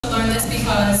this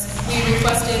because we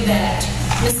requested that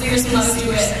Mrs. Ingerson let us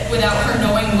do it without her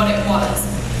knowing what it was.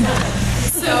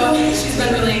 So she's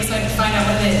been really excited to find out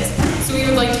what it is. So we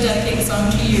would like to dedicate the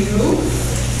song to you.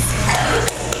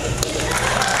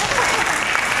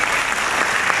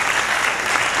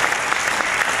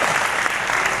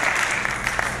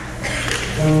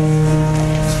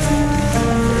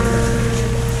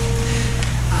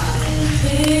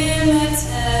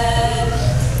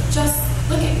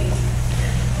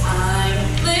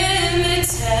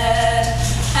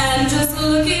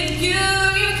 Look at you,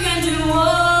 you can do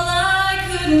all I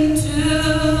couldn't do.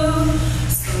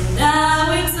 So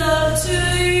now it's up to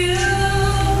you,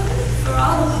 for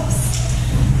all of us.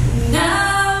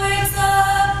 Now it's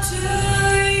up to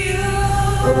you.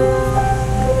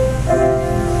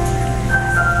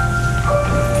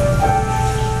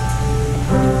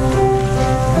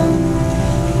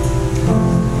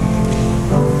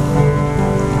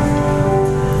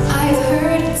 I've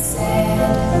heard it said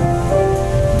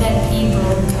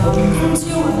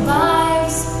into our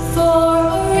lives for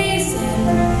a reason,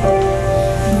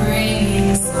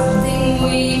 bringing something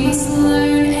we must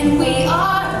learn, and we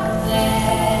are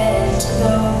led to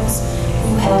those who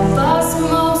help us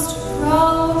most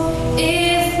grow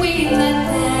if we let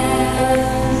them,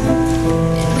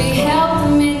 and we help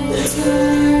them in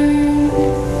return.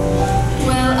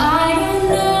 Well, I don't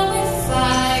know if I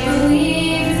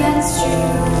believe that's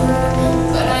true,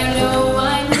 but I know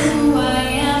I'm who I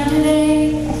am today.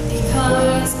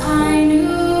 Because I knew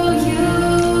you,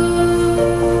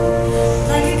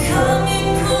 like a comet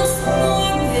pulls from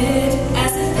orbit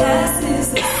as it passes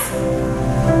the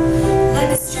sun,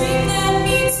 like a stream that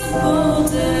meets a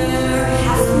boulder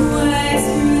halfway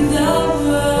through the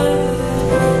wood.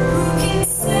 Who can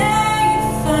say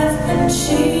if I've been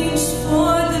changed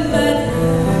for the better?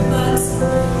 But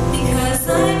because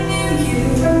I knew you,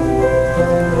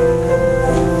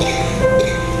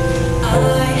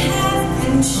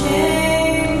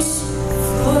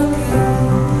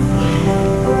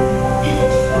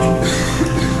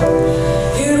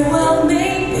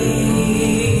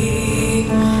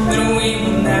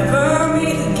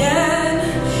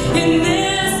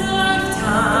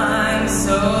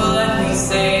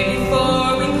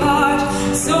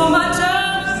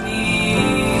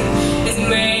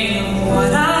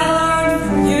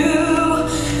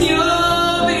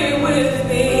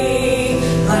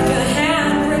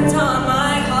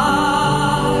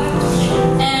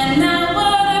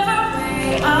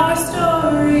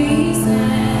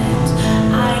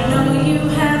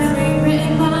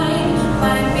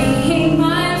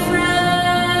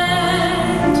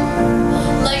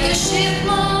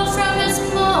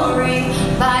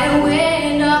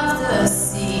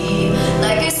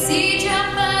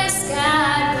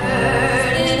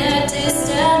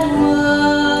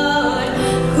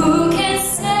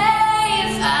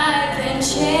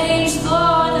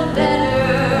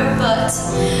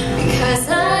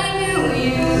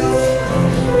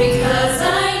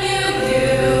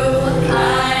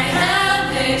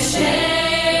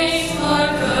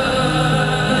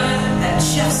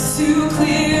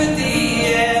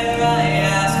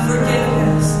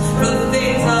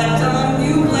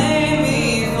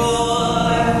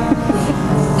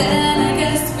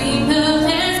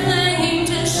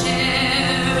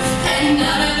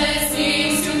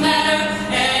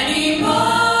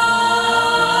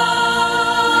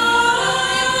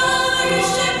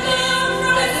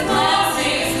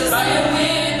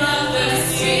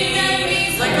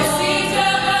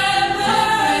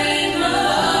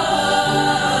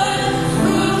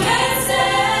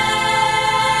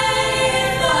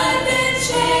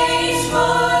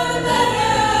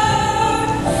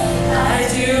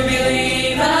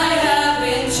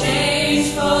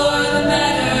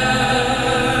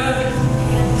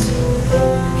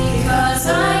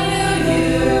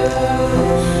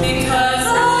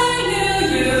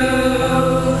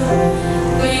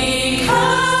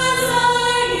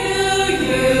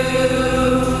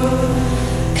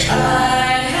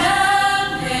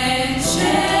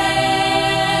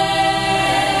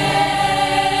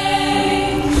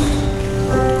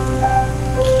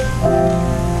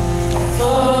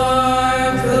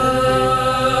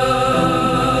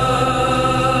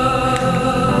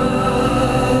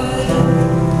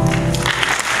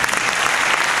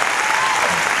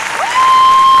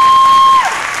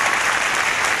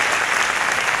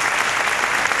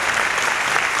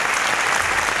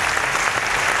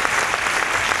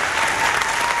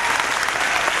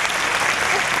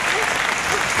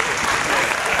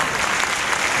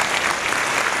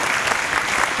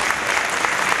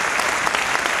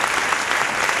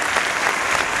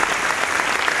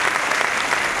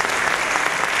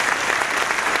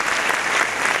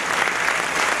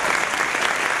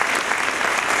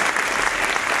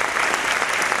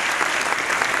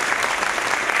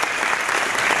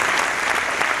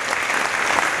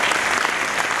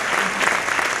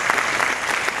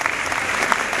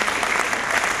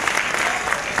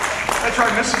 try.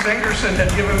 Mrs. Ingerson had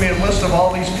given me a list of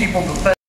all these people to thank.